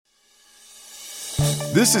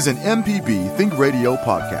This is an MPB Think Radio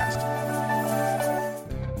podcast.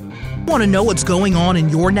 Want to know what's going on in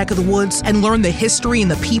your neck of the woods and learn the history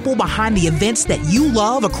and the people behind the events that you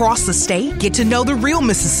love across the state? Get to know the real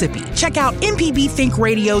Mississippi. Check out MPB Think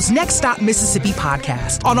Radio's Next Stop Mississippi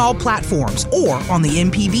podcast on all platforms or on the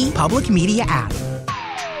MPB Public Media app.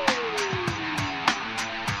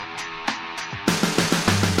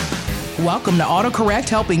 Welcome to AutoCorrect,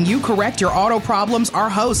 helping you correct your auto problems. Our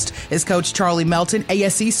host is Coach Charlie Melton,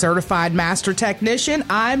 ASE Certified Master Technician.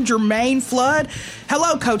 I'm Jermaine Flood.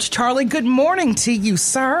 Hello, Coach Charlie. Good morning to you,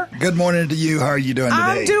 sir. Good morning to you. How are you doing today?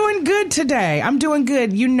 I'm doing good today. I'm doing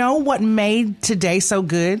good. You know what made today so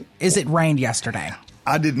good is it rained yesterday.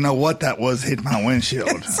 I didn't know what that was hitting my windshield.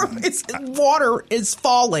 It's water is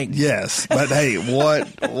falling. Yes, but hey,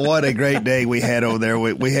 what a great day we had over there.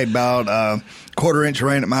 We had about a quarter-inch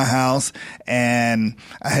rain at my house, and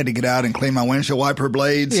I had to get out and clean my windshield wiper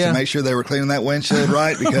blades to make sure they were cleaning that windshield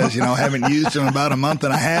right because, I haven't used them in about a month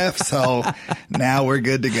and a half, so now we're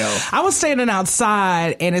good to go. I was standing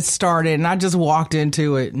outside, and it started, and I just walked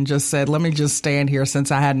into it and just said, let me just stand here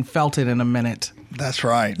since I hadn't felt it in a minute. That's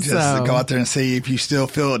right. Just go out there and see if you still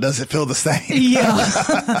feel it. Does it feel the same? Yeah.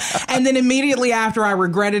 And then immediately after, I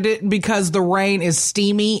regretted it because the rain is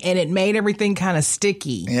steamy and it made everything kind of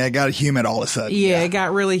sticky. Yeah, it got humid all of a sudden. Yeah, it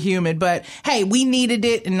got really humid. But hey, we needed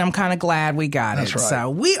it, and I'm kind of glad we got That's it. Right. So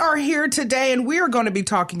we are here today, and we are going to be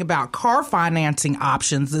talking about car financing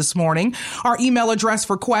options this morning. Our email address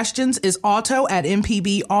for questions is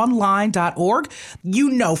auto@mpbonline.org. You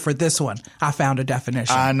know, for this one, I found a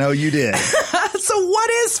definition. I know you did. So what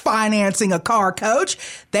is financing a car, Coach?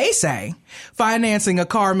 They say financing a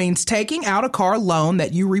car means taking out a car loan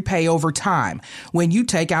that you repay over time. When you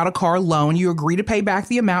take out a car loan, you agree to pay back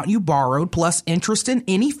the amount you borrowed plus interest and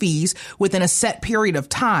any fees within a set period of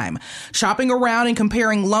time. Shopping around and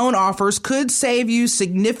comparing loan offers could save you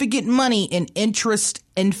significant money in interest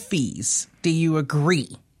and fees. Do you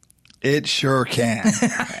agree? It sure can.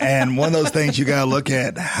 And one of those things you got to look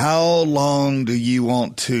at, how long do you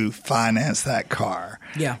want to finance that car?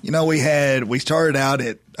 Yeah. We started out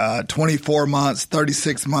at 24 months,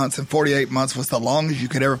 36 months, and 48 months was the longest you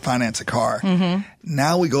could ever finance a car. Mm-hmm.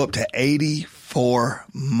 Now we go up to 84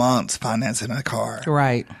 months financing a car.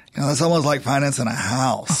 Right. That's almost like financing a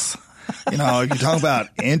house. If you're talking about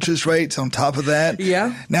interest rates on top of that.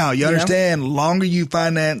 Yeah. Now, you understand, longer you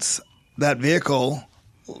finance that vehicle,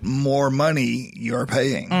 more money you're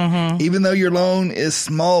paying. Mm-hmm. Even though your loan is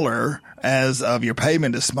smaller, as of your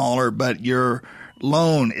payment is smaller, but your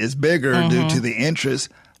loan is bigger due to the interest.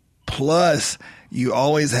 Plus, you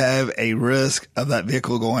always have a risk of that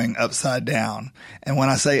vehicle going upside down. And when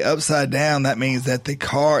I say upside down, that means that the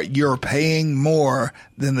car, you're paying more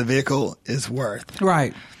than the vehicle is worth.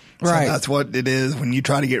 Right. Right. So that's what it is. When you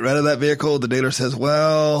try to get rid of that vehicle, the dealer says,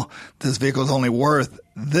 well, this vehicle is only worth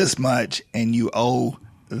this much and you owe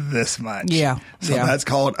this much. Yeah. So that's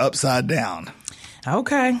called upside down.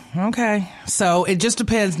 Okay. So it just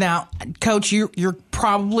depends. Now, Coach, you're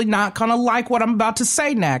probably not going to like what I'm about to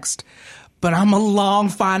say next, but I'm a long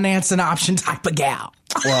financing option type of gal.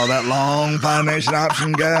 Well, that long financing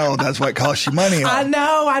option gal, that's what costs you money.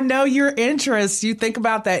 I know your interest. You think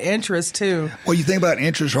about that interest too. Well, you think about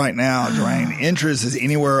interest right now, Dwayne. Interest is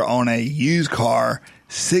anywhere on a used car,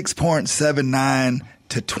 6.79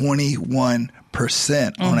 to 21%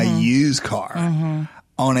 on a used car. Mm-hmm.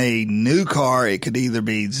 On a new car, it could either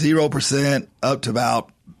be 0% up to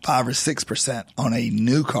about 5 or 6% on a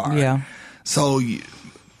new car. Yeah. So,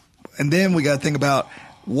 and then we got to think about,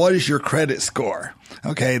 what is your credit score?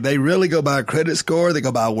 Okay, they really go by credit score. They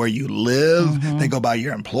go by where you live. Mm-hmm. They go by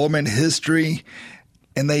your employment history.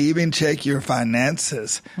 And they even check your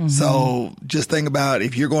finances. Mm-hmm. So just think about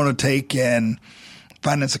if you're going to take and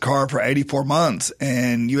finance a car for 84 months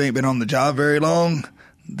and you ain't been on the job very long,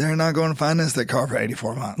 they're not going to finance that car for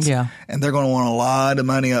 84 months. Yeah. And they're going to want a lot of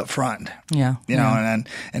money up front. Yeah. And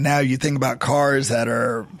now you think about cars that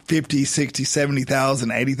are $50,000, $60,000,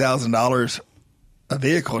 $70,000, $80,000 a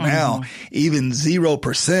vehicle now, even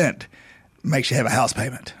 0% makes you have a house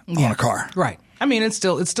payment on a car. Right. I mean, it's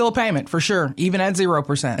still a payment for sure, even at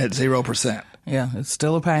 0%. At 0%. Yeah, it's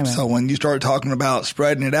still a payment. So when you start talking about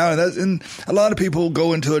spreading it out, and a lot of people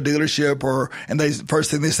go into a dealership and they first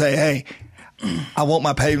thing they say, hey, I want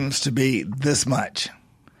my payments to be this much.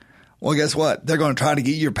 Well, guess what? They're going to try to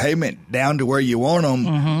get your payment down to where you want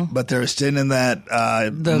them, but they're extending that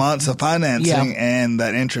months of financing, and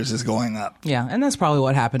that interest is going up. Yeah, and that's probably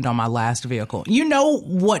what happened on my last vehicle. You know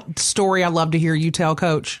what story I love to hear you tell,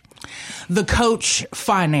 Coach? The Coach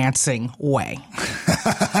financing way.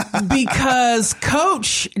 Because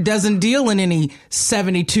Coach doesn't deal in any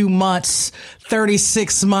 72 months,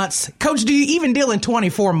 36 months. Coach, do you even deal in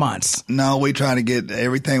 24 months? No, we try to get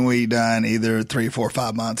everything we done either 3, 4,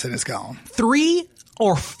 5 months and it's gone. 3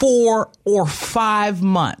 or 4 or 5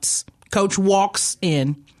 months. Coach walks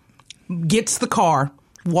in, gets the car,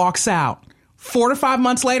 walks out. 4 to 5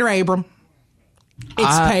 months later, Abram,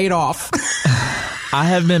 it's paid off. I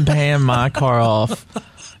have been paying my car off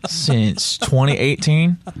since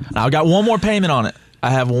 2018. I've got one more payment on it.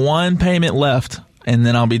 I have one payment left, and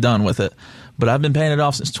then I'll be done with it. But I've been paying it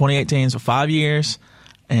off since 2018, so 5 years,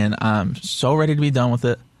 and I'm so ready to be done with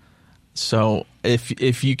it. So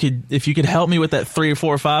if you could help me with that 3 or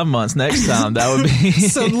 4 or 5 months next time, that would be.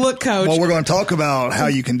 So look, Coach. Well, we're going to talk about how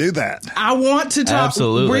you can do that. I want to talk.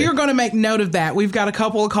 Absolutely. We're going to make note of that. We've got a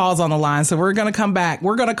couple of calls on the line, so we're going to come back.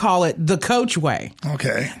 We're going to call it the Coach way.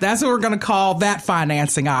 Okay. That's what we're going to call that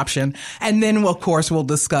financing option. And then, of course, we'll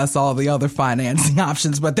discuss all the other financing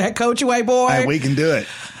options. But that Coach way, boy. Hey, we can do it.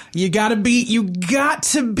 You got to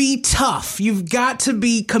be tough. You've got to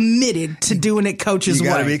be committed to doing it Coach's way.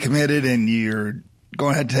 You got to be committed, and you're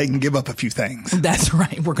going to have to take and give up a few things. That's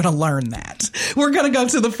right. We're going to learn that. We're going to go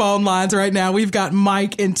to the phone lines right now. We've got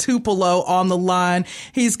Mike in Tupelo on the line.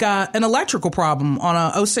 He's got an electrical problem on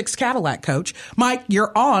a 06 Cadillac, Coach. Mike,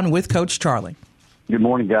 you're on with Coach Charlie. Good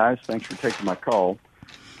morning, guys. Thanks for taking my call.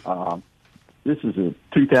 This is a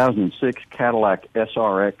 2006 Cadillac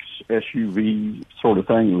SRX SUV sort of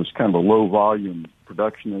thing. It was kind of a low-volume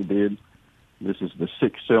production they did. This is the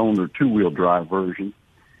 6-cylinder, two-wheel drive version.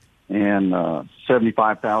 And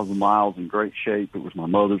 75,000 miles, in great shape. It was my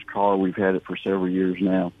mother's car. We've had it for several years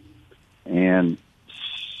now. And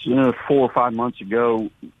 4 or 5 months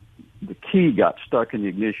ago, the key got stuck in the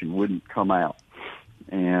ignition, wouldn't come out.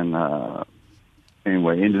 And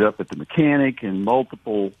anyway, ended up at the mechanic and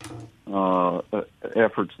multiple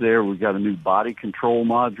efforts there. We got a new body control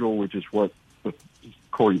module, which is what,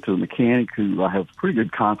 according to the mechanic, who I have pretty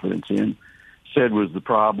good confidence in, said was the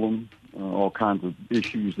problem. All kinds of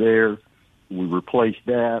issues there. We replaced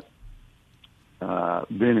that.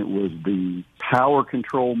 Then it was the power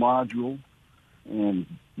control module, and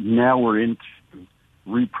now we're into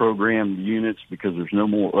reprogrammed units because there's no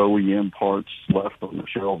more OEM parts left on the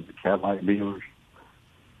shelves at Cadillac dealers.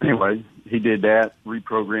 Anyway, he did that,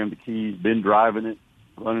 reprogrammed the keys, been driving it,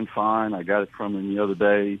 running fine. I got it from him the other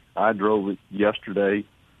day. I drove it yesterday,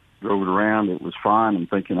 drove it around. It was fine. I'm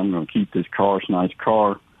thinking I'm going to keep this car. It's a nice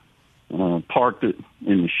car. Parked it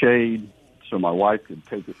in the shade so my wife could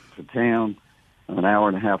take it to town. An hour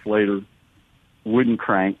and a half later, wouldn't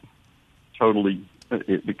crank. Totally,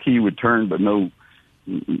 the key would turn, but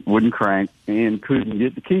wouldn't crank, and couldn't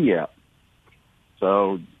get the key out.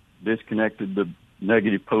 So disconnected the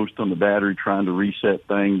negative post on the battery, trying to reset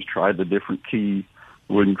things, tried the different key,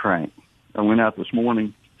 wouldn't crank. I went out this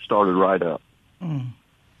morning, started right up.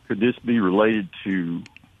 Could this be related to,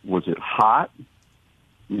 was it hot?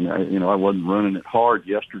 You know, I wasn't running it hard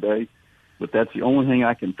yesterday, but that's the only thing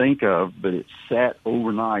I can think of. But it sat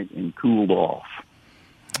overnight and cooled off.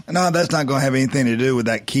 No, that's not going to have anything to do with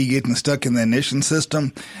that key getting stuck in the ignition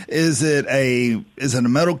system. Is it a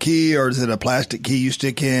metal key, or is it a plastic key you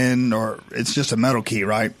stick in, or it's just a metal key,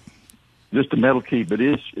 right? Just a metal key, but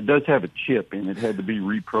it does have a chip, and it had to be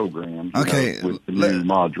reprogrammed. Okay, with the new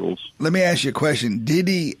modules. Let me ask you a question. Did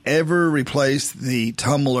he ever replace the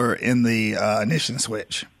tumbler in the ignition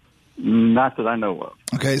switch? Not that I know of.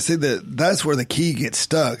 Okay, see, that's where the key gets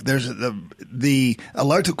stuck. There's the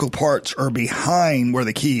electrical parts are behind where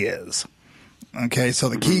the key is. Okay, so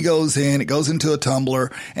the key goes in, it goes into a tumbler,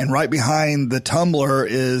 and right behind the tumbler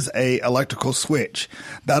is a electrical switch.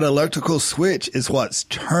 That electrical switch is what's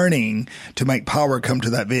turning to make power come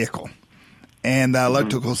to that vehicle. And that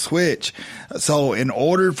electrical switch, so in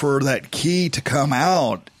order for that key to come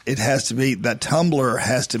out, that tumbler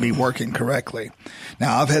has to be working correctly.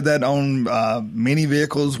 Now, I've had that on many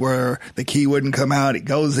vehicles where the key wouldn't come out. It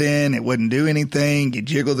goes in, it wouldn't do anything. You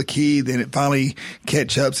jiggle the key, then it finally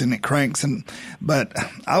catch-ups and it cranks. But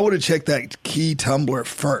I would have checked that key tumbler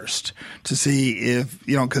first to see if,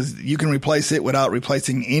 because you can replace it without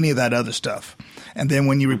replacing any of that other stuff. And then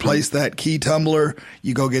when you replace that key tumbler,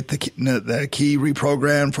 you go get the key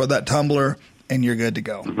reprogrammed for that tumbler, and you're good to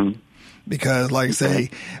go. Because, like I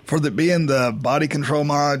say, for being the body control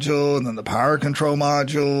module and then the power control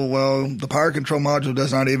module, well, the power control module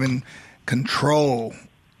does not even control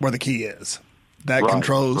where the key is. that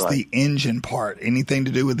controls the engine part, anything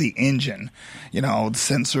to do with the engine,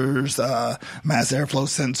 sensors, mass airflow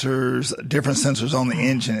sensors, different sensors on the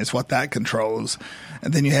engine is what that controls.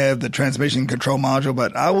 And then you have the transmission control module,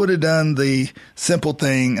 but I would have done the simple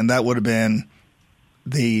thing, and that would have been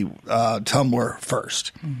the tumbler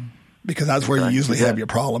first, because that's where you usually have your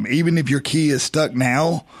problem. Even if your key is stuck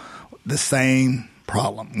now, the same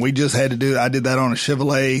problem. We just had to I did that on a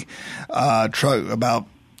Chevrolet truck about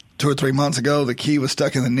 2 or 3 months ago. The key was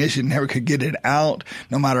stuck in the ignition, never could get it out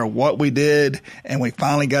no matter what we did. And we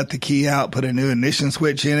finally got the key out, put a new ignition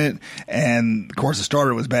switch in it. And of course the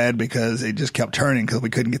starter was bad because it just kept turning because we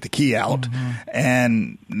couldn't get the key out.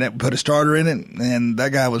 And put a starter in it, and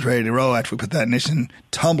that guy was ready to roll after we put that ignition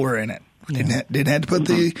tumbler in it. Didn't have to put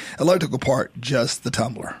the electrical part, just the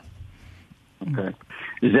tumbler. Okay.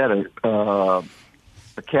 Is that a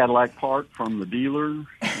Cadillac part from the dealer?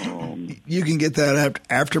 You can get that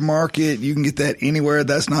aftermarket. You can get that anywhere.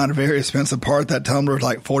 That's not a very expensive part. That tumbler is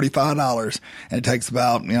like $45, and it takes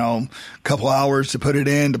about a couple hours to put it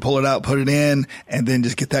in, to pull it out, put it in, and then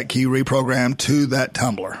just get that key reprogrammed to that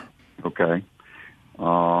tumbler. Okay.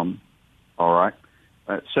 All right.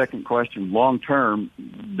 Second question: long term,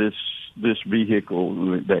 this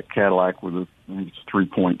vehicle, that Cadillac with a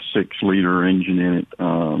 3.6 liter engine in it.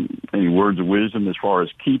 Any words of wisdom as far as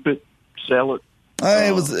keep it, sell it?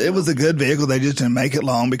 It was a good vehicle. They just didn't make it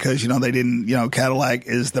long because they didn't. Cadillac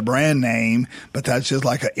is the brand name, but that's just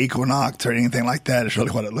like an Equinox or anything like that. It's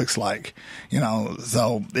really what it looks like.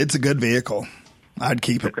 So it's a good vehicle. I'd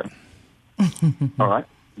keep it. Okay. All right.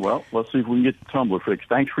 Well, let's see if we can get the tumbler fixed.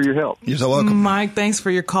 Thanks for your help. You're so welcome. Mike, thanks for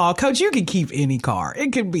your call. Coach, you can keep any car.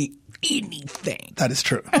 It could be anything. That is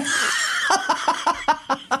true.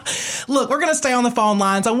 Look, we're going to stay on the phone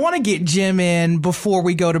lines. I want to get Jim in before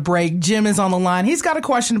we go to break. Jim is on the line. He's got a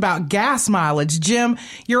question about gas mileage. Jim,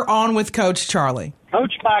 you're on with Coach Charlie.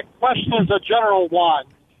 Coach, my question is a general one.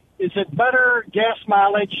 Is it better gas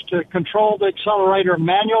mileage to control the accelerator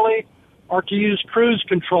manually or to use cruise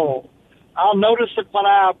control? I'll notice that when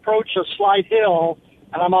I approach a slight hill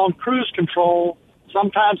and I'm on cruise control,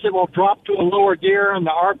 sometimes it will drop to a lower gear and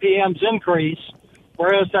the RPMs increase,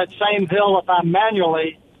 whereas that same hill, if I'm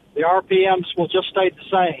manually, the RPMs will just stay the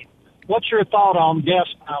same. What's your thought on gas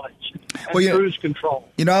mileage and cruise control?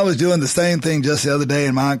 I was doing the same thing just the other day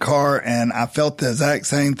in my car, and I felt the exact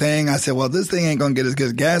same thing. I said, well, this thing ain't going to get as good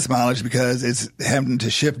as gas mileage because it's having to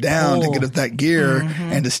shift down to get up that gear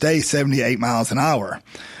and to stay 78 miles an hour.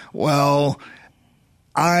 Well,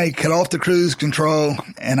 I cut off the cruise control,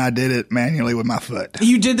 and I did it manually with my foot.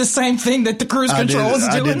 You did the same thing that the cruise control was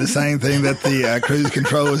doing? I did the same thing that the cruise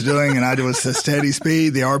control was doing, and I was a steady speed.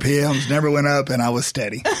 The RPMs never went up, and I was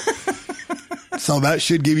steady. So that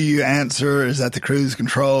should give you your answer, is that the cruise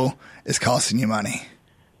control is costing you money.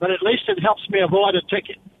 But at least it helps me avoid a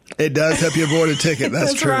ticket. It does help you avoid a ticket.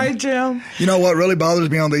 That's true. That's right, Jim. You know what really bothers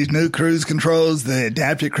me on these new cruise controls, the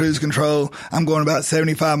adaptive cruise control? I'm going about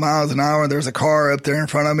 75 miles an hour. There's a car up there in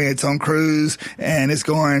front of me. It's on cruise, and it's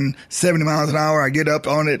going 70 miles an hour. I get up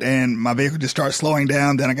on it, and my vehicle just starts slowing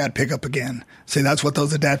down. Then I got to pick up again. See, that's what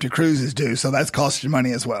those adaptive cruises do. So that's costing you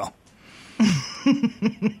money as well.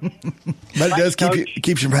 But it does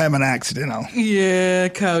keeps you from having an accident. Yeah,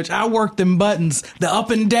 Coach. I work them buttons. The up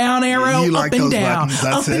and down arrow, you like up and those down, buttons.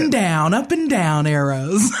 That's up it. and down, up and down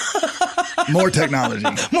arrows. More technology.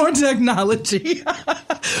 More technology.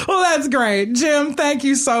 Well, that's great. Jim, thank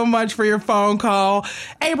you so much for your phone call.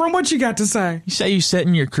 Abram, what you got to say? You say you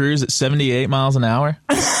setting your cruise at 78 miles an hour?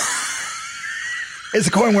 It's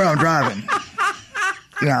according where I'm driving.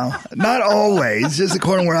 Not always, just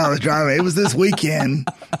according where I was driving. It was this weekend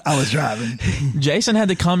I was driving. Jason had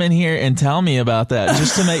to come in here and tell me about that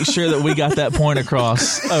just to make sure that we got that point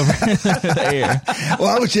across over the air.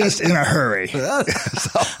 Well, I was just in a hurry. I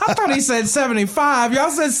thought he said 75.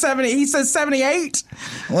 Y'all said 70. He said 78.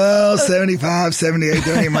 Well, 75, 78,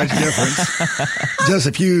 there ain't much difference. Just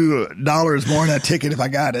a few dollars more in that ticket if I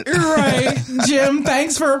got it. Right. Jim,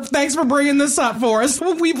 thanks for bringing this up for us.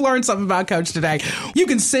 We've learned something about Coach today.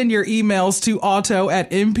 You can send your emails to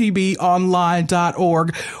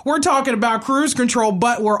auto@mpbonline.org. We're talking about cruise control,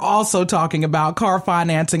 but we're also talking about car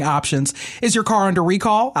financing options. Is your car under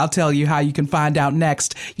recall? I'll tell you how you can find out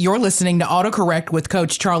next. You're listening to AutoCorrect with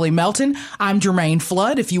Coach Charlie Melton. I'm Jermaine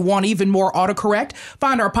Flood. If you want even more AutoCorrect,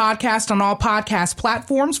 find our podcast on all podcast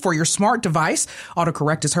platforms for your smart device.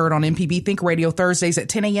 AutoCorrect is heard on MPB Think Radio Thursdays at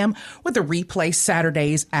 10 a.m. with a replay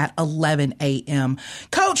Saturdays at 11 a.m.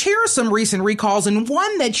 Coach, here are some recent recalls, and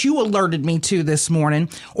one that you alerted me to this morning,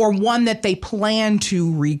 or one that they plan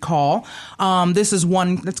to recall. This is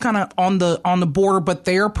one that's kind of on the border, but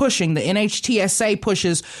they're pushing. The NHTSA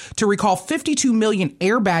pushes to recall 52 million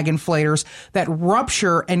airbag inflators that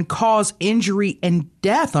rupture and cause injury and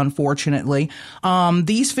death, unfortunately.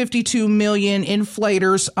 These 52 million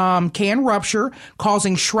inflators can rupture,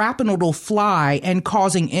 causing shrapnel to fly and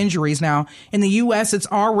causing injuries. Now, in the U.S., it's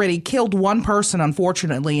already killed one person,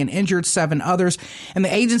 unfortunately, and injured 7 others. And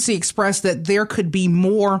the agency expressed that there could be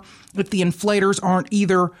more if the inflators aren't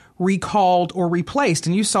either recalled or replaced.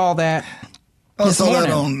 And you saw that. I saw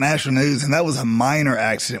that on national news, and that was a minor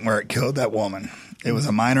accident where it killed that woman. It was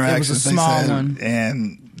a minor accident. It was a small one.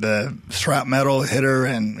 And the shrapnel hit her,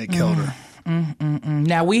 and it killed her.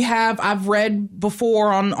 Now I've read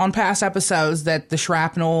before on past episodes that the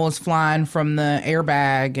shrapnel is flying from the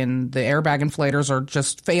airbag and the airbag inflators are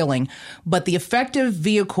just failing. But the effective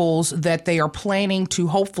vehicles that they are planning to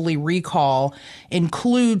hopefully recall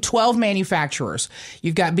include 12 manufacturers.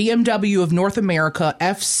 You've got BMW of North America,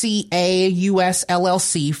 FCA US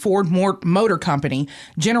LLC, Ford Motor Company,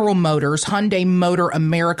 General Motors, Hyundai Motor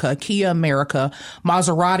America, Kia America,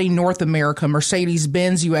 Maserati North America,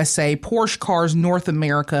 Mercedes-Benz USA, Porsche Cars North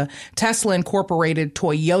America, Tesla Incorporated,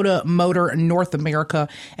 Toyota Motor North America,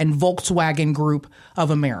 and Volkswagen Group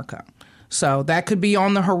of America. So that could be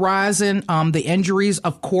on the horizon. The injuries,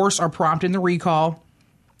 of course, are prompting the recall.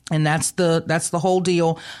 And that's the whole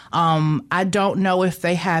deal. I don't know if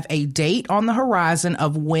they have a date on the horizon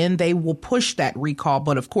of when they will push that recall.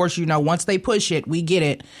 But of course, once they push it, we get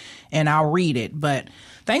it and I'll read it. But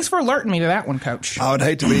thanks for alerting me to that one, Coach. I would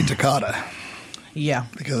hate to be Takata. Yeah.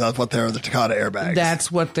 Because that's what they're, the Takata airbags.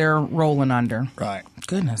 That's what they're rolling under. Right.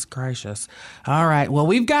 Goodness gracious. All right. Well,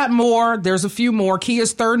 we've got more. There's a few more.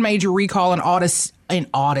 Kia's third major recall in August. I'm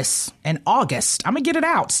going to get it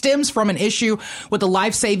out. Stems from an issue with the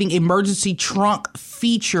life-saving emergency trunk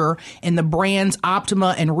feature in the brand's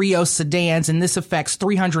Optima and Rio sedans, and this affects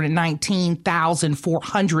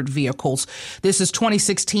 319,400 vehicles. This is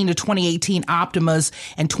 2016 to 2018 Optimas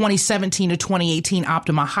and 2017 to 2018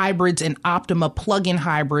 Optima hybrids and Optima plug-in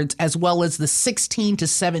hybrids, as well as the 16 to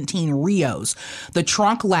 17 Rios. The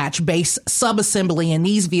trunk latch-based subassembly in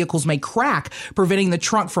these vehicles may crack, preventing the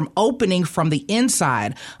trunk from opening from the inside.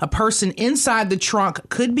 A person inside the trunk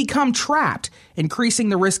could become trapped, increasing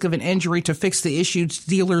the risk of an injury. To fix the issue,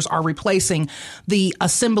 dealers are replacing the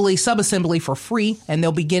subassembly for free, and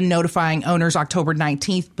they'll begin notifying owners October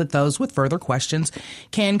 19th. But those with further questions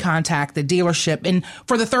can contact the dealership. And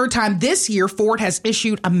for the third time this year, Ford has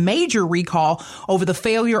issued a major recall over the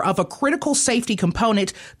failure of a critical safety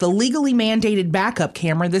component, the legally mandated backup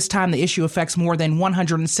camera. This time, the issue affects more than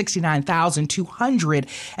 169,200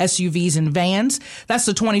 SUVs and vans. That's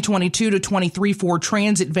the 2022 to 23 Ford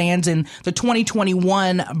Transit vans and the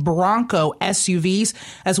 2021 Bronco SUVs,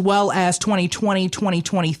 as well as 2020,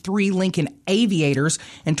 2023 Lincoln Aviators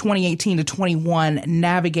and 2018 to 21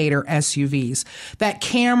 Navigator SUVs. That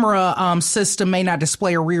camera system may not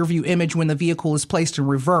display a rear view image when the vehicle is placed in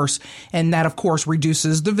reverse, and that, of course,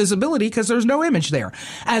 reduces the visibility because there's no image there.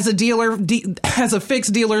 As a fix,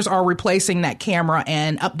 dealers are replacing that camera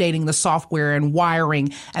and updating the software and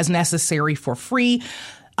wiring as necessary for free.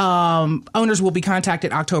 Owners will be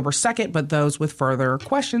contacted October 2nd, but those with further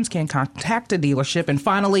questions can contact the dealership. And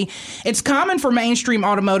finally, it's common for mainstream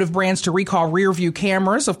automotive brands to recall rear view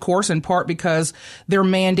cameras, of course, in part because they're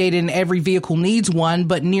mandated and every vehicle needs one,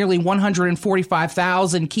 but nearly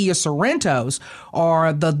 145,000 Kia Sorentos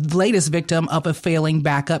are the latest victim of a failing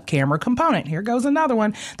backup camera component. Here goes another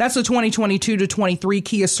one. That's the 2022 to 23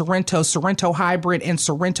 Kia Sorento Hybrid, and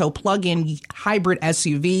Sorento plug-in hybrid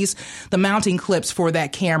SUVs. The mounting clips for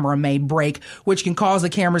that camera may break, which can cause the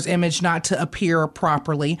camera's image not to appear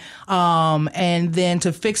properly. And then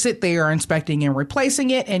to fix it, they are inspecting and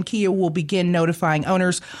replacing it, and Kia will begin notifying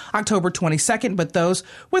owners October 22nd. But those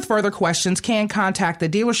with further questions can contact the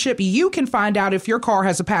dealership. You can find out if your car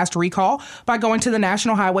has a past recall by going to the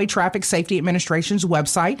National Highway Traffic Safety Administration's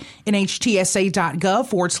website,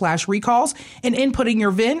 nhtsa.gov/recalls, and inputting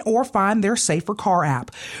your VIN or find their Safer Car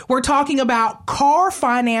app. We're talking about car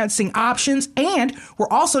financing options, and we're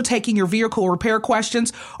also taking your vehicle repair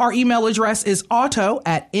questions. Our email address is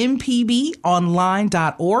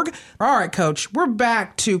auto@mpbonline.org. All right, Coach, we're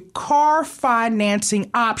back to car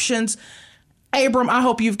financing options. Abram, I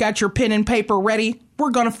hope you've got your pen and paper ready.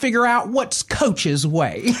 We're going to figure out what's Coach's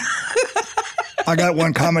way. I got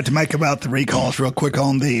one comment to make about the recalls real quick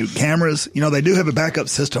on the cameras. They do have a backup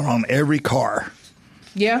system on every car.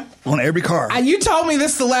 Yeah. On every car. You told me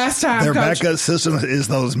this the last time, Their Coach. backup system is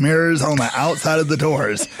those mirrors on the outside of the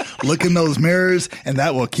doors. Look in those mirrors, and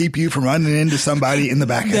that will keep you from running into somebody in the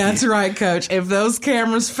back of you. That's right, Coach. If those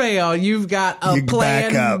cameras fail, you've got a You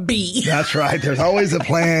back plan up. B. That's right. There's always a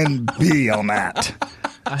plan B on that.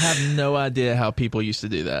 I have no idea how people used to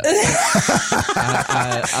do that.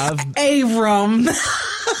 Abram.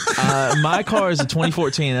 My car is a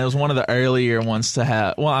 2014. It was one of the earlier ones to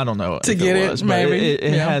have. Well, I don't know To if get it, was, but maybe.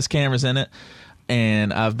 it Yeah. has cameras in it.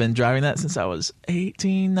 And I've been driving that since I was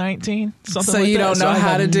 18, 19, something So like that. you don't know I how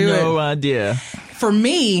have to do no it. idea. For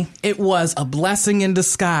me, it was a blessing in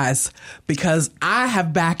disguise because I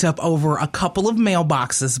have backed up over a couple of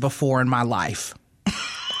mailboxes before in my life.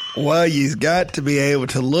 Well, you've got to be able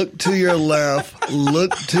to look to your left,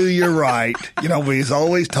 look to your right. You know, we've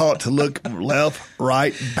always taught to look left,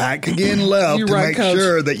 right, back again left You're to right, make Coach.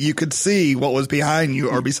 sure that you could see what was behind you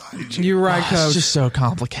or beside you. You're right, It's Coach. just so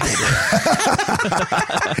complicated.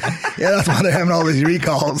 Yeah, that's why they're having all these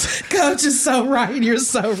recalls. Coach is so right. You're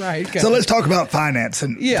so right, Coach. So let's talk about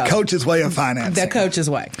financing. Yeah. Coach's way of financing. That Coach's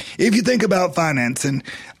way. If you think about financing,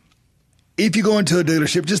 if you go into a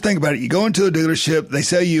dealership, just think about it. You go into a dealership, they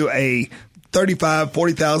sell you a $35,000,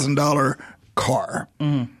 $40,000 car.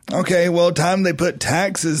 Okay, well, time they put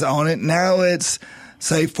taxes on it, now it's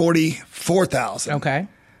say $44,000. Okay.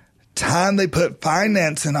 Time they put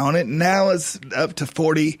financing on it, now it's up to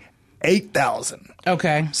 $48,000.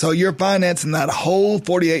 Okay. So you're financing that whole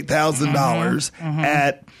 $48,000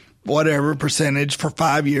 at whatever percentage for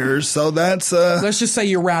 5 years. So that's Let's just say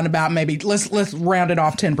you're roundabout. Maybe let's round it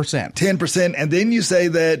off 10%. 10%, and then you say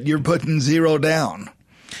that you're putting zero down.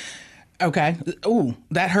 Okay. Ooh,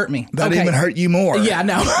 that hurt me. That okay. even hurt you more. Yeah,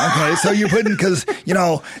 no. Okay, so you're putting, because, you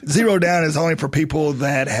know, zero down is only for people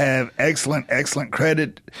that have excellent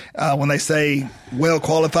credit. When they say well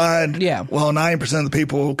qualified, Yeah. well, 90% of the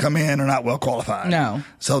people who come in are not well qualified. No.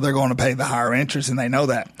 So they're going to pay the higher interest, and they know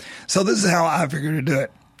that. So this is how I figured to do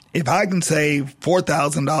it. If I can save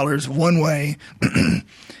 $4,000 one way,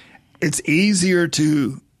 it's easier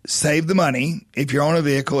to save the money. If you're on a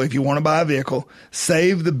vehicle, if you want to buy a vehicle,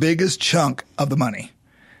 save the biggest chunk of the money.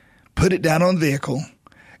 Put it down on the vehicle.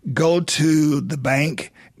 Go to the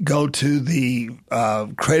bank. Go to the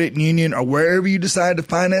credit union or wherever you decide to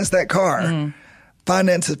finance that car.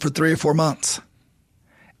 Finance it for 3 or 4 months.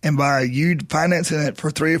 And by you financing it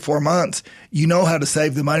for 3 or 4 months, you know how to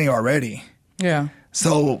save the money already. Yeah.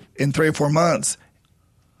 So in 3 or 4 months,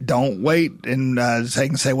 don't wait and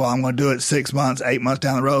say, well, I'm going to do it 6 months, 8 months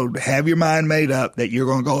down the road. Have your mind made up that you're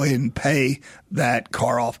going to go ahead and pay that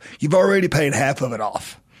car off. You've already paid half of it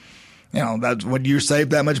off. You know, that's when you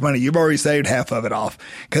save that much money. You've already saved half of it off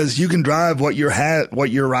because you can drive what you're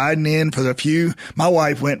riding in for the few. My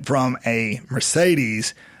wife went from a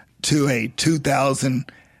Mercedes to a 2000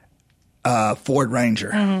 Ford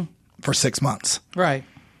Ranger for 6 months. Right.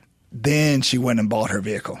 Then she went and bought her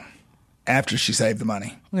vehicle after she saved the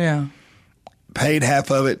money. Yeah. Paid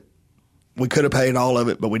half of it. We could have paid all of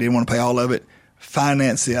it, but we didn't want to pay all of it.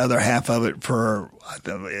 Financed the other half of it for,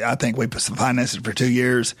 I think we financed it for 2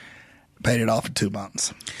 years. Paid it off in 2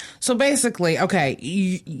 months. So basically, okay,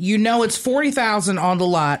 you know it's $40,000 on the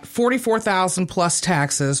lot, $44,000 plus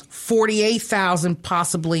taxes, $48,000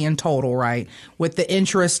 possibly in total, right? With the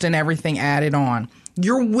interest and everything added on.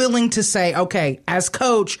 You're willing to say, okay, as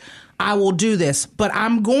coach, I will do this, but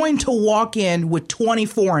I'm going to walk in with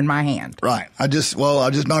 24 in my hand. Right. I just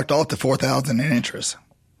knocked off the $4,000 in interest.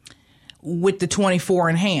 With the 24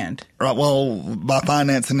 in hand. Right. Well, by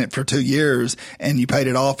financing it for 2 years and you paid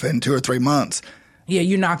it off in 2 or 3 months. Yeah,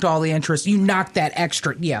 you knocked all the interest. You knocked that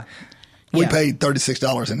extra. Yeah. We Yeah. paid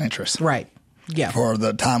 $36 in interest. Right. Yeah. For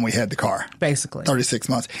the time we had the car. Basically. 36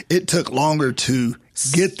 months. It took longer to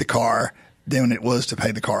get the car than it was to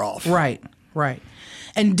pay the car off. Right. Right.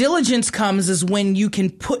 And diligence comes is when you can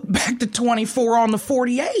put back the 24 on the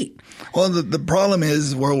 48. Well, the problem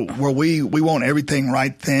is where we want everything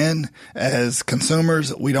right then as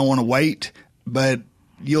consumers. We don't want to wait, but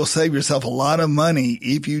you'll save yourself a lot of money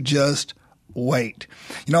if you just wait.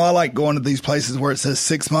 You know, I like going to these places where it says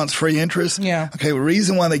 6 months free interest. Yeah. Okay, the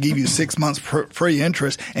reason why they give you 6 months free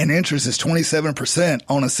interest, and interest is 27%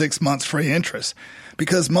 on a 6 months free interest,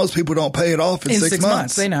 because most people don't pay it off in 6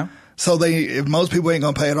 months. They know. So if most people ain't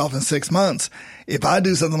going to pay it off in 6 months, if I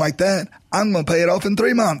do something like that, I'm going to pay it off in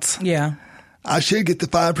 3 months. Yeah. I should get the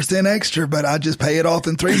 5% extra, but I just pay it off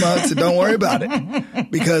in 3 months and don't worry about it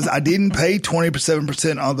because I didn't pay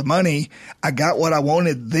 27% of the money. I got what I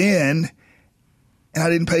wanted then and I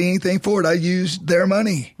didn't pay anything for it. I used their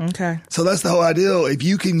money. Okay. So that's the whole ideal. If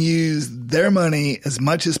you can use their money as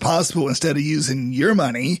much as possible instead of using your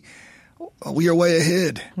money, we are way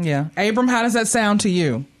ahead. Yeah. Abram, how does that sound to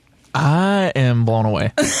you? I am blown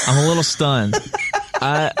away. I'm a little stunned.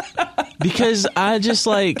 Because I just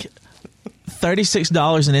like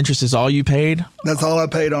 $36 in interest is all you paid. That's all I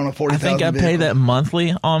paid on a 40,000. I think I pay that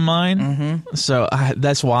monthly on mine. Mm-hmm. So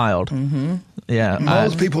that's wild. Mm-hmm. Yeah.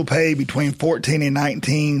 Most people pay between $14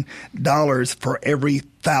 and $19 for every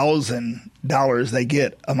 $1,000 they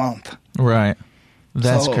get a month. Right.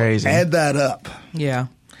 That's crazy. Add that up. Yeah.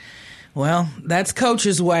 Well, that's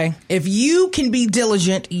Coach's way. If you can be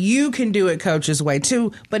diligent, you can do it Coach's way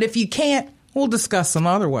too. But if you can't, we'll discuss some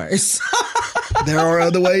other ways. There are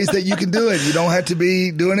other ways that you can do it. You don't have to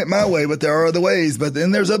be doing it my way, but there are other ways. But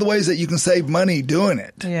then there's other ways that you can save money doing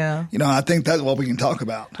it. Yeah. I think that's what we can talk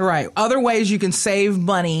about. Right. Other ways you can save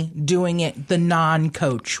money doing it the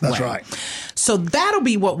non-coach way. That's right. So that'll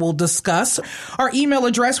be what we'll discuss. Our email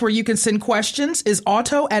address where you can send questions is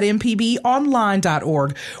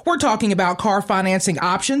auto@mpbonline.org. We're talking about car financing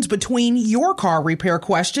options between your car repair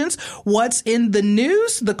questions. What's in the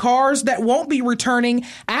news? The cars that won't be returning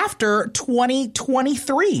after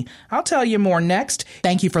 2023. I'll tell you more next.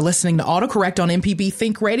 Thank you for listening to AutoCorrect on MPB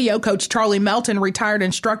Think Radio. Coach Charlie Melton, retired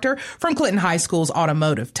instructor from Clinton High School's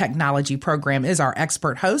Automotive Technology Program, is our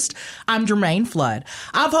expert host. I'm Jermaine Flood.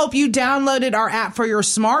 I hope you downloaded our app for your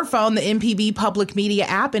smartphone, the MPB Public Media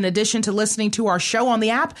app. In addition to listening to our show on the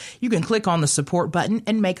app, you can click on the support button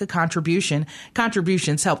and make a contribution.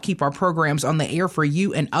 Contributions help keep our programs on the air for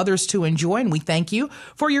you and others to enjoy, and we thank you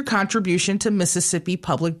for your contribution to Mississippi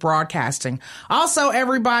Public Broadcasting. Also,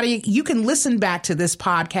 everybody, you can listen back to this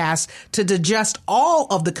podcast to digest all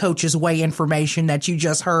of the Coach's Way information that you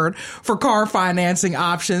just heard for car financing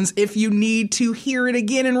options if you need to hear it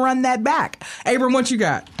again and run that back. Abram, what you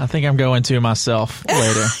got? I think I'm going to myself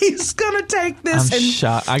later. He's gonna take this. I'm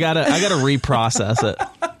shocked. I gotta reprocess it.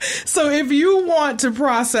 So if you want to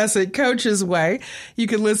process it Coach's Way, you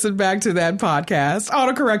can listen back to that podcast.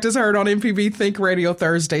 AutoCorrect is heard on MPB Think Radio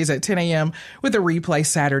Thursdays at 10 a.m. with a replay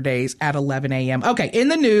Saturdays at 11 a.m. Okay, in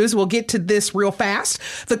the news, we'll get to this real fast.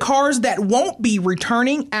 The cars that won't be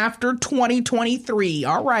returning after 2023.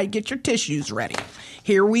 All right, get your tissues ready.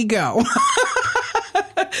 Here we go.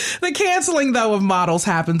 The canceling, though, of models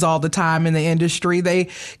happens all the time in the industry. They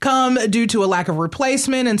come due to a lack of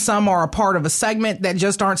replacement, and some are a part of a segment that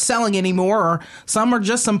just aren't selling anymore, or some are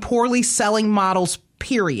just some poorly selling models,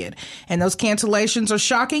 period. And those cancellations are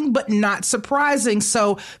shocking, but not surprising.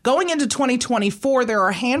 So going into 2024, there are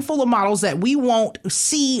a handful of models that we won't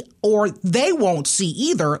see, or they won't see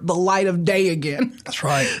either, the light of day again. That's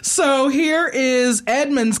right. So here is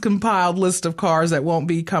Edmunds' compiled list of cars that won't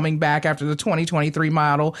be coming back after the 2023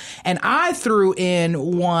 model. And I threw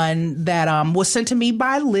in one that was sent to me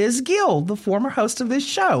by Liz Gill, the former host of this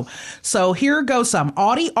show. So here goes some.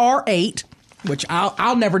 Audi R8, which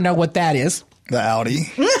I'll never know what that is. The Audi.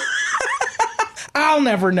 I'll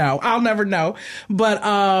never know. But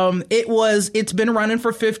it's been running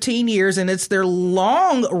for 15 years, and it's their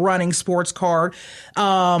long running sports car.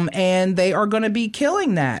 And they are going to be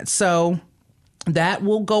killing that. So that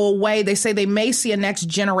will go away. They say they may see a next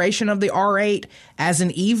generation of the R8 as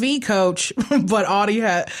an EV, Coach, but Audi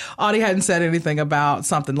hadn't said anything about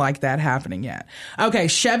something like that happening yet. Okay,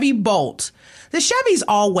 Chevy Bolt. The Chevys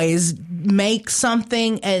always make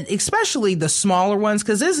something, and especially the smaller ones,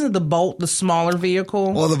 because isn't the Bolt the smaller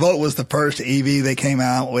vehicle? Well, the Bolt was the first EV they came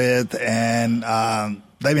out with, and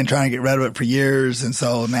they've been trying to get rid of it for years. And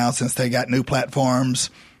so now, since they got new platforms,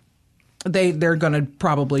 they're going to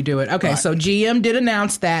probably do it. Okay, right. So GM did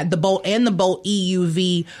announce that the Bolt and the Bolt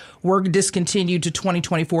EUV were discontinued to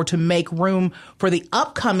 2024 to make room for the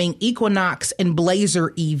upcoming Equinox and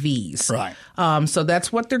Blazer EVs. Right. So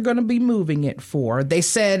that's what they're going to be moving it for. They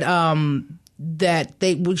said that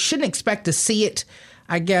we shouldn't expect to see it,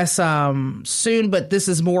 I guess, soon, but this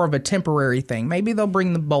is more of a temporary thing. Maybe they'll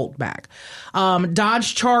bring the Bolt back.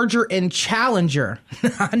 Dodge Charger and Challenger.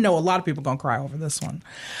 I know a lot of people are going to cry over this one.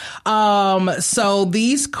 So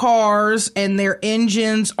these cars and their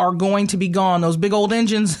engines are going to be gone. Those big old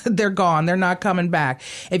engines, they're gone. They're not coming back.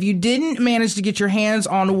 If you didn't manage to get your hands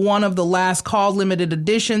on one of the last call limited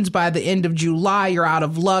editions by the end of July, you're out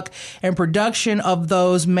of luck, and production of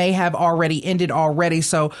those may have already ended already.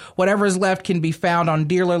 So whatever is left can be found on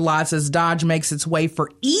dealer lots as Dodge makes its way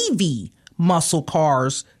for EV muscle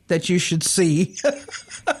cars that you should see.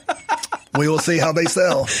 We will see how they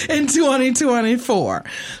sell in 2024.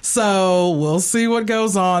 So we'll see what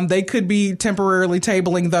goes on. They could be temporarily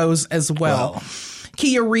tabling those as well.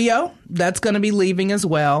 Kia Rio, that's going to be leaving as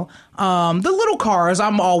well. The little cars,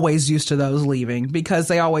 I'm always used to those leaving because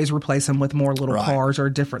they always replace them with more little cars or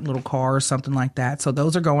different little cars, something like that. So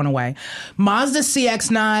those are going away. Mazda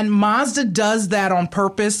CX-9, Mazda does that on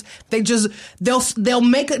purpose. They'll take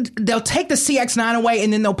the CX-9 away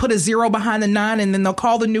and then they'll put a 0 behind the 9 and then they'll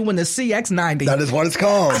call the new one the CX-90. That is what it's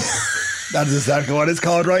called. That is exactly what it's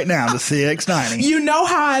called right now, the CX-90. You know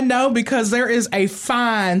how I know? Because there is a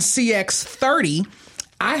fine CX-30.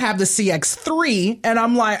 I have the CX-3, and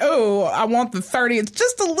I'm like, oh, I want the 30. It's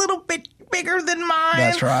just a little bit bigger than mine.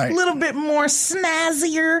 That's right. A little bit more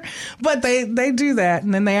snazzier. But they do that,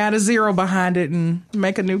 and then they add a 0 behind it and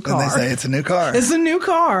make a new car. And they say it's a new car. It's a new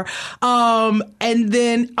car. And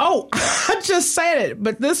then, I just said it,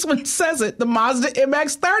 but this one says it, the Mazda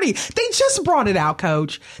MX-30. They just brought it out,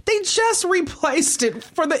 Coach. They just replaced it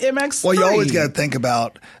for the MX-3. Well, you always got to think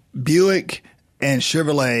about Buick and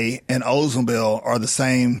Chevrolet and Oldsmobile are the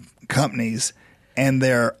same companies, and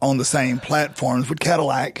they're on the same platforms with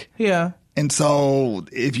Cadillac. Yeah. And so,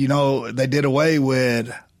 if you know, they did away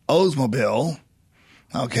with Oldsmobile,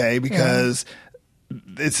 okay, because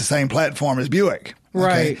it's the same platform as Buick. Okay?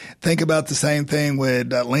 Right. Think about the same thing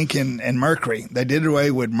with Lincoln and Mercury. They did away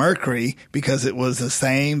with Mercury because it was the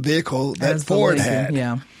same vehicle that As the Ford Lincoln, had.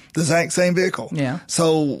 yeah. The exact same vehicle. Yeah.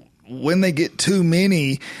 So, when they get too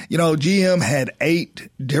many, GM had 8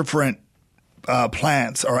 different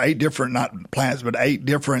plants, or 8 different, not plants, but 8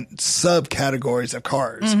 different subcategories of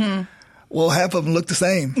cars. Mm-hmm. Well, half of them look the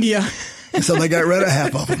same. Yeah. And so they got rid of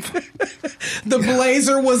half of them. The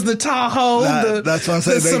Blazer was the Tahoe. That's what I'm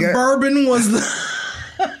saying. The Suburban was the...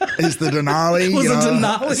 It's the Denali. Was a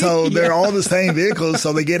Denali. So they're all the same vehicles.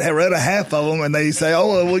 So they get rid of half of them, and they say, "Oh,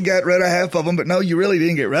 well, we got rid of half of them." But no, you really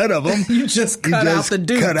didn't get rid of them. You just cut out the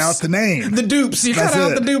dupes. Cut out the name. The dupes. You cut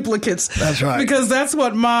out the duplicates. That's right. Because that's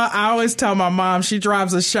what I always tell my mom. She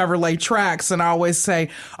drives a Chevrolet Trax, and I always say,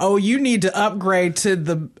 "Oh, you need to upgrade to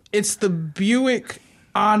the Buick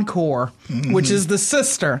Encore, which is the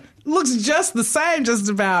sister." Looks just the same, just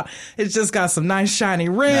about. It's just got some nice shiny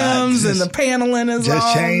rims, and the paneling is all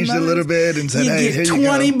just changed nice. A little bit and said, "Hey, get here you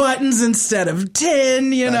 20 go. buttons instead of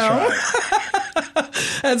 10." You know, right.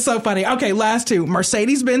 That's so funny. Okay, last two: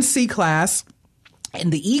 Mercedes-Benz C-Class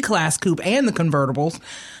and the E-Class Coupe and the convertibles.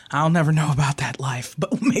 I'll never know about that life,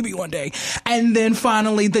 but maybe one day. And then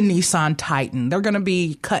finally, the Nissan Titan. They're going to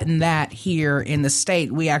be cutting that here in the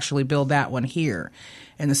state. We actually build that one here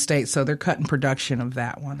in the States, so they're cutting production of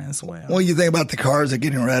that one as well. Well, you think about the cars they're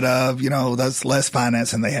getting rid of, that's less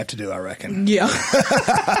financing they have to do, I reckon. Yeah.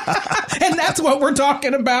 And that's what we're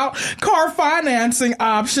talking about, car financing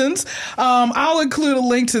options. I'll include a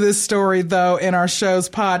link to this story, though, in our show's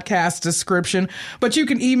podcast description, but you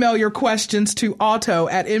can email your questions to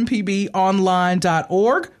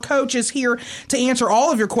auto@mpbonline.org. Coach is here to answer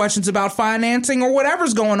all of your questions about financing or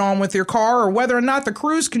whatever's going on with your car, or whether or not the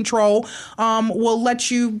cruise control will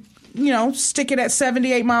let you stick it at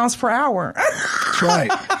 78 miles per hour. That's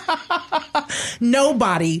right.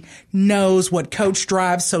 Nobody knows what Coach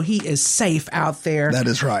drives, so he is safe out there. That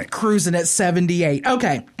is right. Cruising at 78.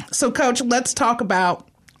 Okay, so Coach, let's talk about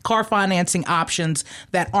car financing options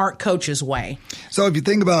that aren't Coach's way. So if you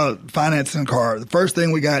think about financing a car, the first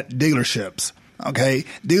thing we got dealerships. Okay,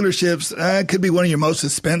 dealerships could be one of your most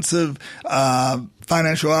expensive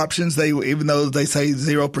financial options. Even though they say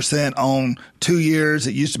 0% on 2 years,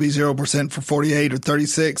 it used to be 0% for 48 or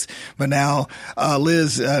 36. But now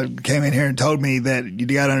Liz came in here and told me that you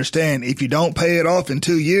got to understand, if you don't pay it off in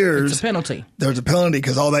 2 years, it's a penalty. There's a penalty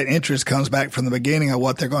because all that interest comes back from the beginning of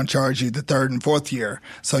what they're going to charge you the 3rd and 4th year.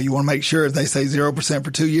 So you want to make sure if they say 0% for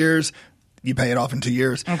 2 years, you pay it off in 2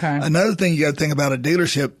 years. Okay. Another thing you got to think about a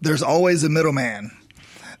dealership, there's always a middleman.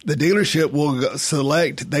 The dealership will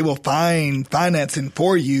they will find financing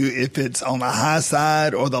for you if it's on the high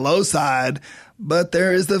side or the low side, but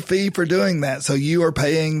there is the fee for doing that. So you are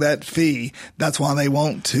paying that fee. That's why they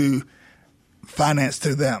want to finance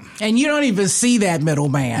through them. And you don't even see that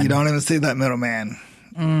middleman. You don't even see that middleman.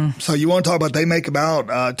 So you want to talk about they make about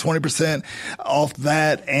 20% off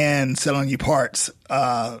that and selling you parts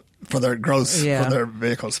for their gross for their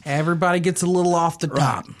vehicles. Everybody gets a little off the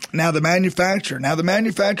top. Right. Now the manufacturer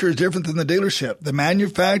is different than the dealership. The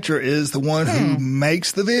manufacturer is the one who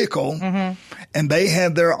makes the vehicle, and they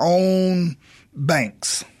have their own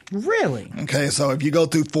banks. Really? Okay, so if you go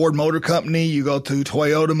through Ford Motor Company, you go through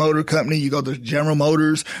Toyota Motor Company, you go to General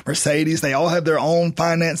Motors, Mercedes, they all have their own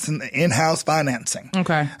financing, in-house financing.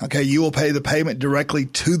 Okay. Okay, you will pay the payment directly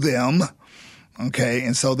to them. Okay,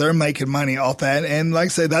 and so they're making money off that. And like I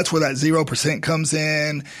say, that's where that 0% comes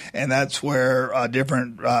in, and that's where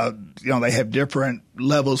different, they have different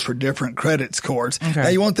levels for different credit scores. Okay. Now,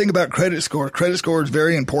 you want to think about credit score. Credit score is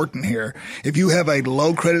very important here. If you have a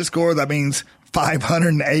low credit score, that means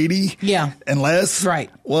 580 and less. Right.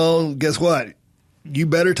 Well, guess what? You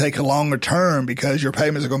better take a longer term because your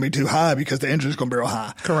payments are going to be too high because the interest is going to be real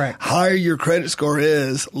high. Correct. Higher your credit score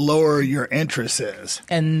is, lower your interest is.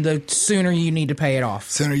 And the sooner you need to pay it off.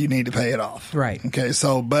 Sooner you need to pay it off. Right. Okay.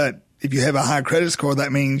 So, but if you have a high credit score,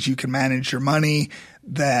 that means you can manage your money,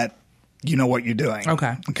 that you know what you're doing.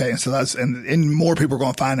 Okay. Okay. So that's, and more people are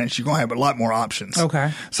going to finance. You're going to have a lot more options.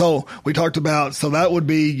 Okay. So we talked about, so that would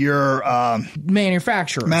be your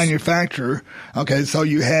manufacturer. Okay. So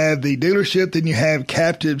you have the dealership, then you have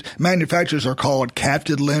captive. Manufacturers are called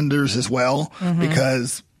captive lenders as well,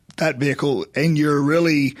 because that vehicle, and you're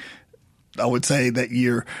really, I would say that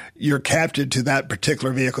you're captive to that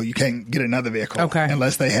particular vehicle. You can't get another vehicle. Okay.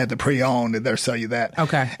 Unless they had the pre-owned and they'll sell you that.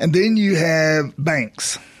 Okay. And then you have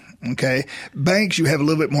banks. Okay. Banks, you have a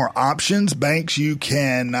little bit more options. Banks, you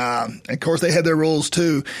can, of course, they have their rules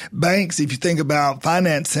too. Banks, if you think about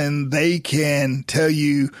financing, they can tell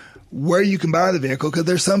you where you can buy the vehicle, because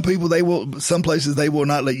there's some places they will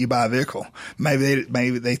not let you buy a vehicle. Maybe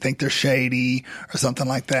they think they're shady or something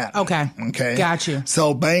like that. Okay. Got you.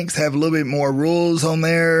 So banks have a little bit more rules on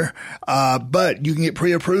there, but you can get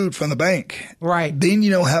pre-approved from the bank. Right. Then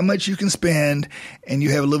you know how much you can spend, and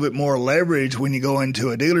you have a little bit more leverage when you go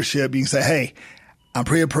into a dealership. You can say, hey, I'm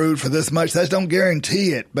pre-approved for this much. That don't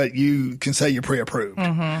guarantee it, but you can say you're pre-approved.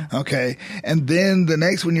 Okay. And then the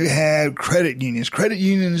next one, you have credit unions. Credit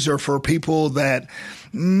unions are for people that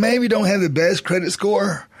maybe don't have the best credit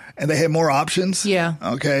score and they have more options. Yeah.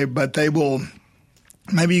 Okay. But they will,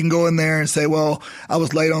 maybe you can go in there and say, well, I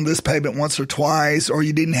was late on this payment once or twice, or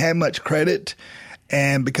you didn't have much credit.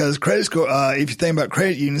 And because credit score, if you think about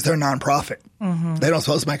credit unions, they're nonprofit. They don't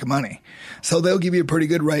supposed to make money. So they'll give you a pretty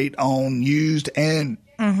good rate on used and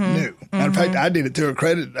new. Matter of fact, I did it through a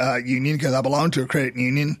credit union because I belong to a credit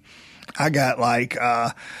union. I got like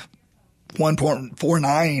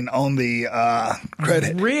 1.49 on the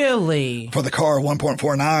credit. Really? For the car,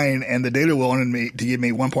 1.49, and the dealer wanted me to give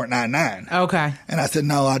me 1.99. Okay. And I said,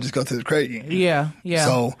 no, I'll just go to the credit union. Yeah.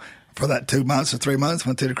 So for that 2 months or 3 months,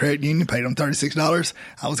 went to the credit union, paid them $36.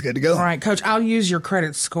 I was good to go. All right, Coach, I'll use your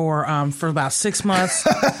credit score for about 6 months.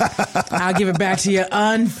 I'll give it back to you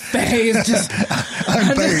unfazed.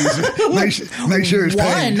 Unfazed. Make sure it's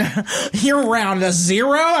paid. 1. You're around a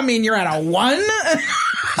 0? I mean, you're at a 1?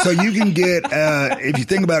 So you can get, if you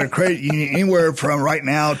think about a credit union, anywhere from right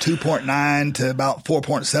now 2.9 to about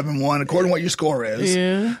 4.71, according to what your score is.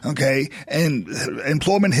 Yeah. Okay. And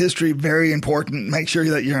employment history, very important. Make sure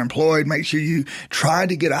that you're employed. Make sure you try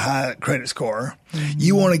to get a high credit score.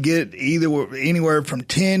 You want to get anywhere from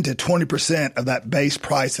 10 to 20% of that base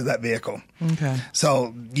price of that vehicle. Okay.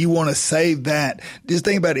 So you want to save that. Just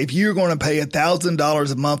think about it. If you're going to pay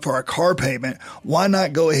 $1,000 a month for a car payment, why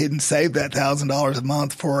not go ahead and save that $1,000 a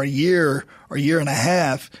month for a year or year and a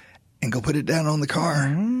half and go put it down on the car?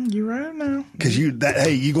 You're right now. Because you're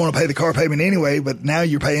going to pay the car payment anyway, but now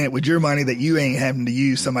you're paying it with your money that you ain't having to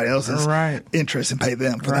use somebody else's interest and pay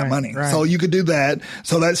them for that money. Right. So you could do that.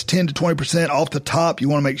 So that's 10 to 20% off the top. You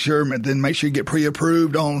want to make sure, then make sure you get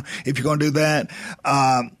pre-approved on if you're going to do that.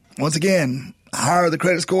 Once again, higher the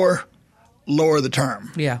credit score, lower the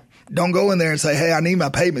term. Yeah. Don't go in there and say, hey, I need my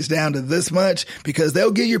payments down to this much, because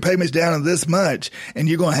they'll get your payments down to this much and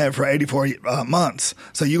you're going to have it for 84 months.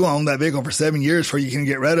 So you're going to own that vehicle for 7 years before you can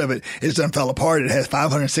get rid of it. It just done fell apart. It has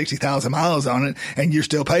 560,000 miles on it and you're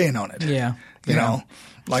still paying on it. Yeah. You know,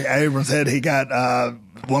 like Abram said, he got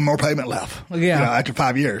one more payment left. Yeah. After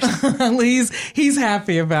 5 years. He's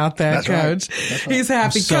happy about that, That's Coach. Right. He's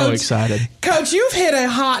happy. I'm so Coach, excited. Coach, you've hit a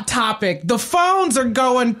hot topic. The phones are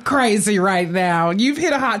going crazy right now. You've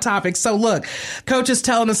hit a hot topic. So look, Coach is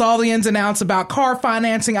telling us all the ins and outs about car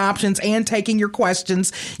financing options and taking your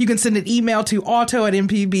questions. You can send an email to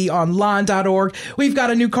auto@mpbonline.org. We've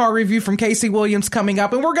got a new car review from Casey Williams coming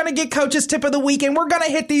up, and we're going to get Coach's tip of the week, and we're going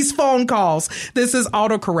to hit these phone calls. This is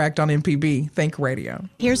AutoCorrect on MPB Think Radio.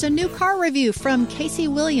 Here's a new car review from Casey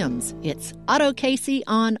Williams. It's Auto Casey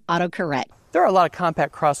on AutoCorrect. There are a lot of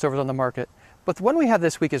compact crossovers on the market, but the one we have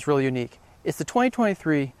this week is really unique. It's the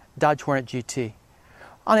 2023 Dodge Hornet GT.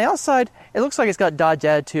 On the outside, it looks like it's got Dodge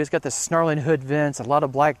attitude. It's got this snarling hood vents, a lot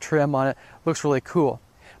of black trim on it. Looks really cool.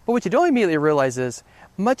 But what you don't immediately realize is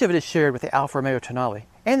much of it is shared with the Alfa Romeo Tonale.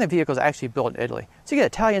 And the vehicle is actually built in Italy. So you get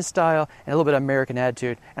Italian style and a little bit of American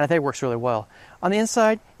attitude, and I think it works really well. On the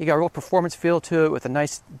inside, you got a real performance feel to it with a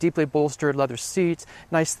nice, deeply bolstered leather seats,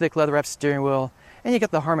 nice, thick leather-wrapped steering wheel, and you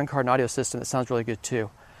get the Harman Kardon audio system that sounds really good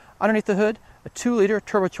too. Underneath the hood, a 2-liter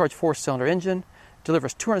turbocharged 4-cylinder engine,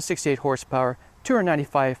 delivers 268 horsepower,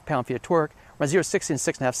 295 pound-feet of torque, runs 0 to 60 in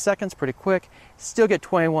 6.5 seconds, pretty quick. Still get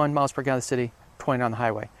 21 miles per gallon in the city, 20 on the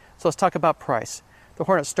highway. So let's talk about price. The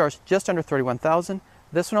Hornet starts just under $31,000.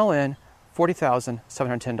 This one all in,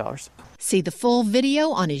 $40,710. See the full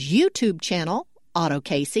video on his YouTube channel, Auto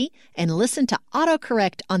Casey, and listen to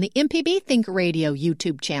AutoCorrect on the MPB Think Radio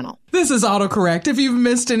YouTube channel. This is AutoCorrect. If you've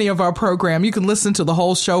missed any of our program, you can listen to the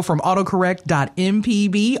whole show from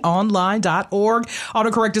autocorrect.mpbonline.org.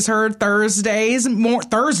 AutoCorrect is heard Thursdays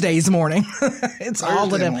morning. It's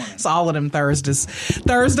all of them. It's all of them Thursdays.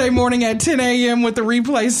 Thursday morning at 10 a.m. with the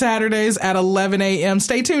replay Saturdays at 11 a.m.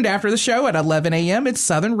 Stay tuned after the show at 11 a.m. It's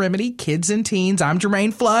Southern Remedy Kids and Teens. I'm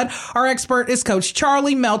Jermaine Flood. Our expert is Coach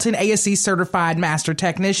Charlie Melton, ASE certified master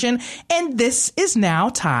technician. And this is now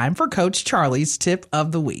time for Coach Charlie's tip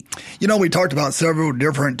of the week. You know, we talked about several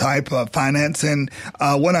different type of finance, and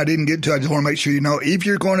one I didn't get to, I just want to make sure you know, if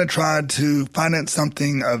you're going to try to finance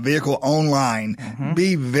something, a vehicle online,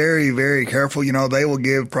 be very, very careful. You know, they will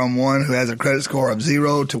give from one who has a credit score of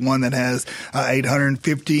 0 to one that has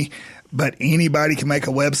 850, but anybody can make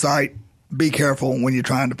a website. Be careful when you're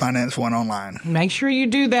trying to finance one online. Make sure you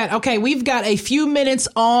do that. Okay, we've got a few minutes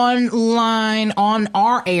online on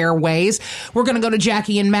our airways. We're going to go to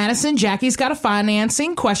Jackie in Madison. Jackie's got a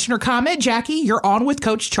financing question or comment. Jackie, you're on with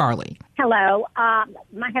Coach Charlie. Hello.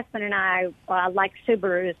 My husband and I like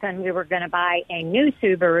Subarus, and we were going to buy a new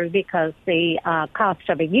Subaru because the cost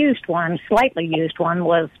of a used one, slightly used one,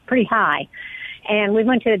 was pretty high. And we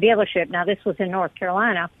went to the dealership. Now, this was in North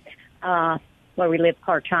Carolina, where we live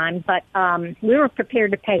part-time, but we were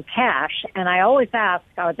prepared to pay cash, and I always ask,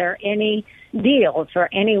 are there any deals or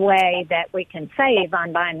any way that we can save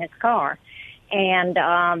on buying this car? And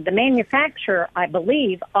the manufacturer, I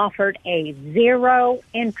believe, offered a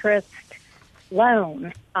 0-interest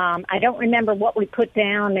loan. I don't remember what we put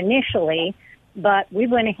down initially, but we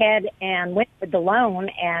went ahead and went with the loan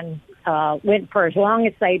and went for as long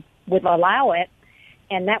as they would allow it,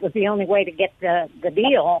 and that was the only way to get the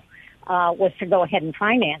deal. Was to go ahead and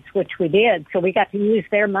finance, which we did. So we got to use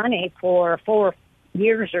their money for 4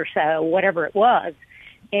 years or so, whatever it was,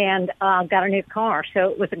 and got a new car. So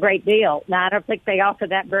it was a great deal. Now, I don't think they offer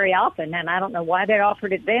that very often, and I don't know why they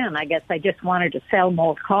offered it then. I guess they just wanted to sell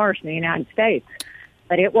more cars in the United States.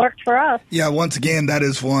 But it worked for us. Yeah, once again, that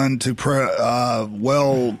is one to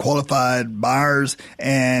well-qualified buyers.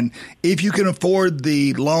 And if you can afford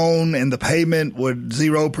the loan and the payment with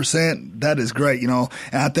 0%, that is great, you know.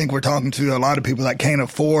 And I think we're talking to a lot of people that can't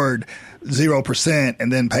afford 0%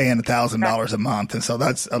 and then paying $1,000 a month. And so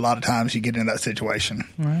that's a lot of times you get in that situation.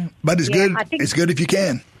 Right. But it's good. It's good if you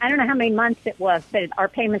can. I don't know how many months it was, but our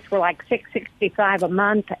payments were like $665 a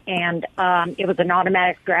month, and it was an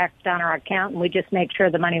automatic draft on our account, and we just made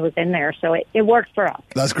sure the money was in there. So it worked for us.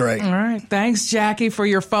 That's great. All right. Thanks, Jackie, for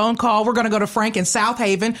your phone call. We're going to go to Frank in South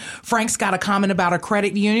Haven. Frank's got a comment about a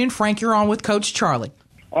credit union. Frank, you're on with Coach Charlie.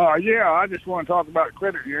 Yeah, I just want to talk about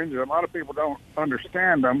credit unions. A lot of people don't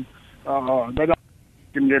understand them. They don't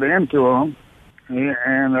can get into them,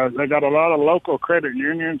 and they got a lot of local credit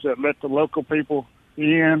unions that let the local people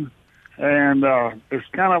in, and it's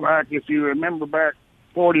kind of like if you remember back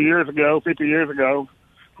 40 years ago, 50 years ago,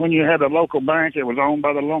 when you had a local bank, it was owned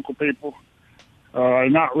by the local people,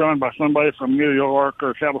 not run by somebody from New York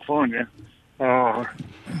or California.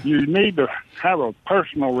 You need to have a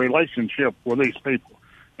personal relationship with these people,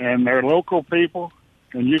 and they're local people,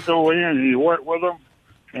 and you go in and you work with them.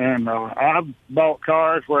 And I've bought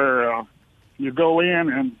cars where you go in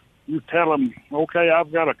and you tell them, okay, I've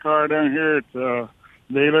got a car down here at the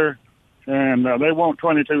dealer, and they want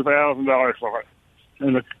 $22,000 for it.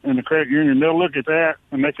 And the credit union, they'll look at that,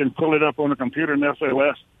 and they can pull it up on the computer, and they'll say,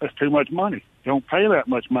 well, that's too much money. Don't pay that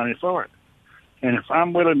much money for it. And if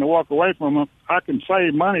I'm willing to walk away from them, I can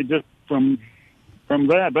save money just from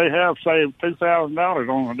that. They have saved $2,000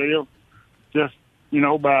 on the deal just, you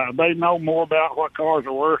know, they know more about what cars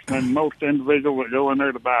are worth than most individuals that go in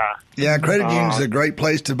there to buy. Yeah, credit unions is a great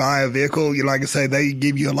place to buy a vehicle. You like I say, they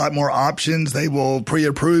give you a lot more options. They will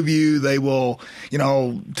pre-approve you. They will, you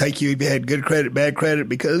know, take you if you had good credit, bad credit,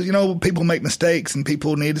 because, you know, people make mistakes and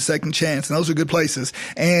people need a second chance. And those are good places.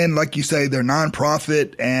 And like you say, they're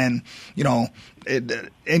nonprofit, and, you know,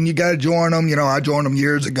 and you got to join them. You know, I joined them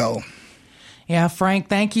years ago. Yeah, Frank,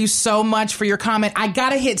 thank you so much for your comment. I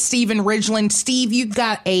got to hit Steven Ridgeland. Steve, you've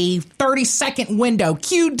got a 30-second window.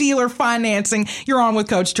 Q Dealer Financing. You're on with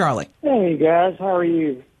Coach Charlie. Hey, guys. How are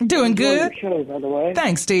you? Doing good. Your show, by the way.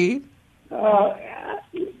 Thanks, Steve.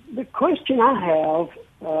 The question I have,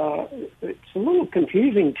 it's a little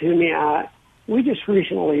confusing to me. We just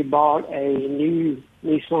recently bought a new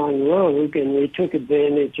Nissan Rogue, and we took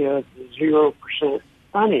advantage of the 0%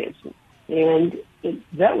 financing. And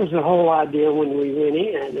that was the whole idea when we went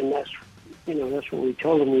in, and that's what we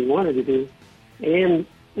told them we wanted to do. And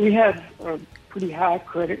we have a pretty high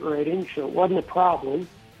credit rating, so it wasn't a problem.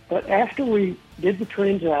 But after we did the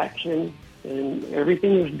transaction and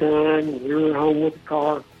everything was done, and we were home with the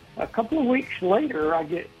car, a couple of weeks later, I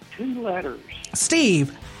get 2 letters.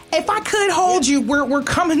 Steve, if I could hold you, we're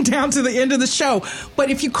coming down to the end of the show.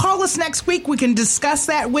 But if you call us next week, we can discuss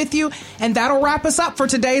that with you. And that'll wrap us up for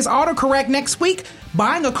today's AutoCorrect next week.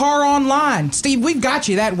 Buying a car online. Steve, we've got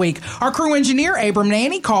you that week. Our crew engineer, Abram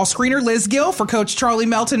Nanny. Call screener Liz Gill. For Coach Charlie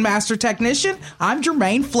Melton, master technician, I'm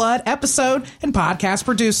Jermaine Flood, episode and podcast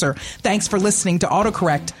producer. Thanks for listening to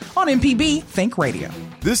AutoCorrect on MPB Think Radio.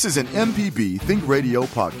 This is an MPB Think Radio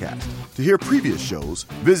podcast. To hear previous shows,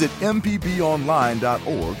 visit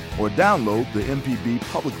mpbonline.org or download the MPB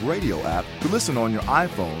Public Radio app to listen on your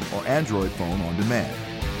iPhone or Android phone on demand.